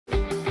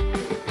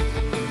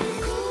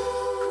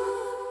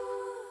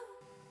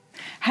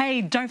Hey,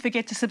 don't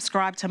forget to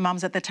subscribe to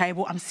Mums at the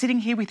Table. I'm sitting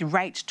here with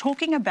Rach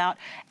talking about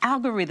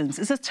algorithms.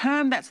 It's a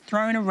term that's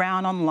thrown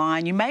around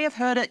online. You may have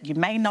heard it, you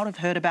may not have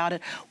heard about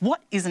it.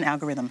 What is an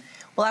algorithm?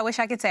 Well, I wish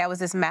I could say I was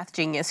this math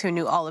genius who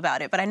knew all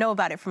about it, but I know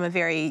about it from a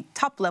very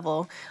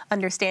top-level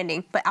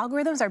understanding. But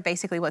algorithms are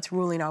basically what's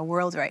ruling our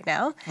world right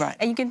now. Right.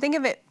 And you can think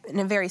of it in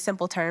a very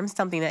simple terms,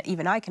 something that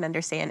even I can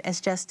understand,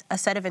 as just a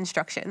set of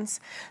instructions.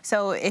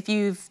 So if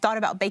you've thought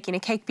about baking a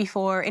cake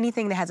before,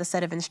 anything that has a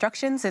set of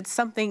instructions, it's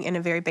something in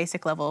a very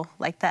basic level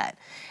like that.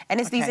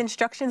 And it's these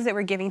instructions that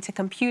we're giving to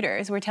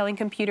computers. We're telling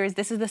computers,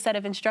 this is the set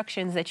of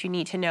instructions that you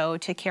need to know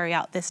to carry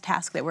out this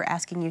task that we're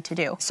asking you to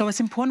do. So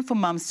it's important for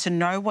mums to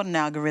know what an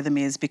algorithm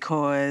is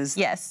because...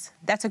 Yes,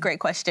 that's a great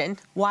question.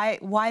 Why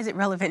is it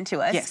relevant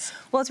to us? Yes.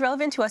 Well, it's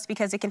relevant to us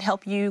because it can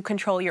help you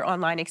control your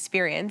online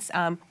experience.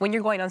 When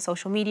you're going on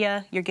social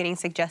media, you're getting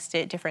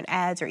suggested different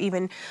ads, or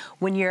even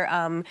when you're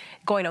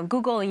going on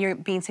Google and you're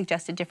being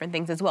suggested different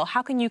things as well.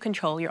 How can you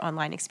control your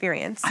online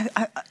experience?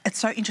 It's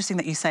so interesting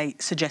that you say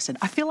suggested.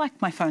 I feel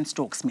like my phone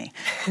stalks me.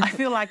 I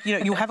feel like, you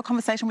know, you'll have a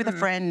conversation with a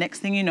friend, next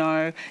thing you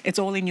know, it's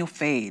all in your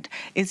feed.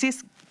 Is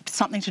this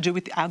something to do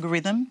with the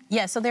algorithm?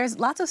 Yeah, so there's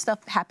lots of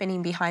stuff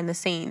happening behind the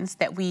scenes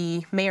that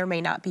we may or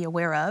may not be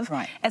aware of.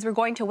 Right. As we're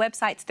going to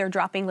websites, they're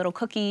dropping little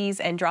cookies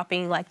and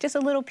dropping like just a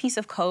little piece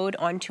of code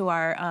onto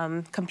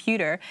our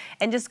computer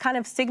and just kind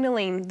of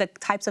signaling the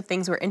types of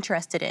things we're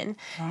interested in.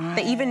 Right.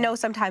 They even know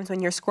sometimes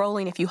when you're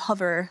scrolling, if you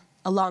hover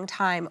a long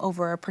time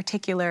over a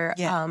particular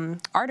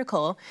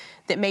article,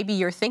 that maybe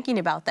you're thinking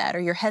about that or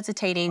you're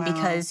hesitating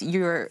because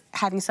you're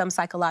having some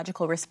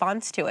psychological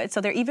response to it. So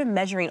they're even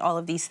measuring all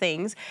of these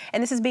things.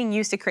 And this is being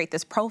used to create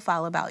this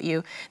profile about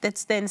you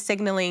that's then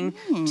signaling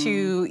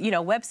to, you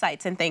know,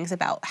 websites and things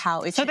about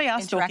how it's So they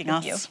are stalking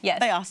us. you. Yes.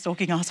 They are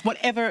stalking us,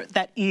 whatever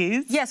that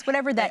is. Yes,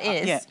 whatever that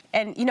is. Yeah.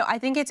 And, you know, I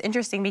think it's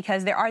interesting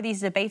because there are these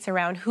debates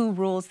around who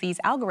rules these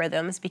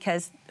algorithms,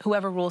 because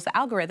whoever rules the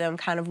algorithm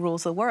kind of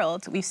rules the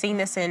world. We've seen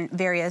this in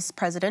various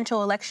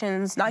presidential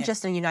elections, not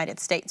just in the United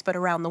States, but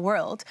around the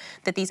world,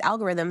 that these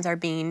algorithms are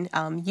being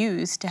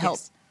used to help,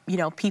 you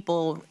know,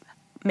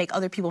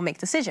 other people make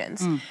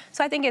decisions.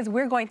 So I think as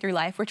we're going through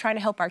life, we're trying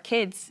to help our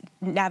kids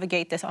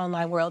navigate this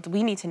online world.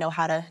 We need to know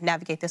how to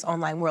navigate this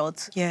online world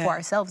for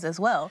ourselves as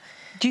well.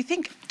 Do you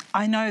think,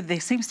 I know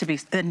there seems to be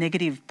a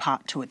negative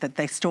part to it, that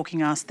they're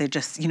stalking us, they're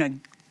just, you know,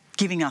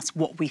 giving us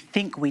what we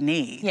think we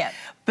need. Yeah.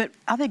 But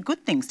are there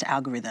good things to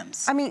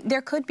algorithms? I mean,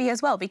 there could be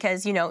as well,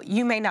 because, you know,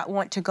 you may not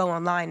want to go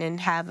online and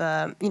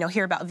have, you know,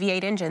 hear about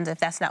V8 engines if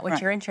that's not what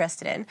you're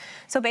interested in.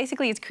 So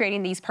basically it's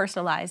creating these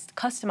personalized,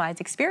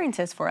 customized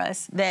experiences for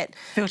us that...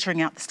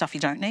 Filtering out the stuff you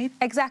don't need?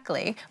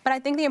 Exactly. But I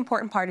think the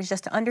important part is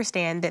just to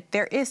understand that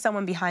there is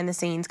someone behind the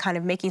scenes kind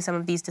of making some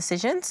of these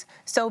decisions.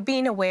 So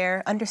being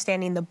aware,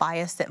 understanding the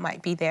bias that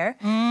might be there.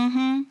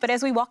 But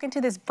as we walk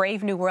into this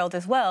brave new world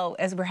as well,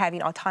 as we're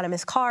having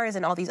autonomous cars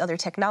and all these other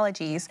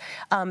technologies,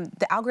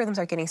 the algorithms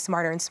are getting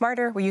smarter and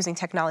smarter. We're using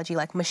technology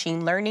like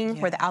machine learning,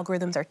 where the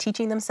algorithms are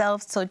teaching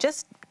themselves. So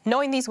just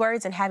knowing these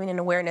words and having an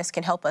awareness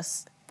can help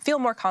us feel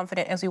more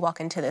confident as we walk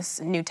into this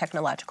new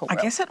technological world.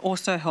 I guess it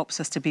also helps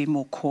us to be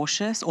more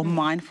cautious or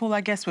mindful,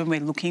 I guess, when we're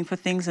looking for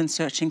things and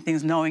searching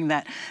things, knowing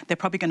that they're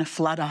probably going to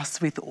flood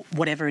us with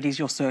whatever it is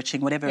you're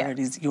searching, whatever it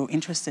is you're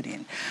interested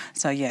in.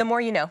 So, yeah. The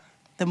more you know.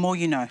 The more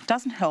you know.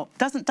 Doesn't help,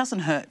 doesn't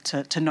hurt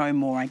to know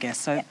more, I guess.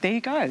 So there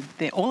you go.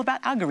 They're all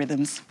about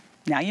algorithms.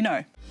 Now you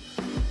know.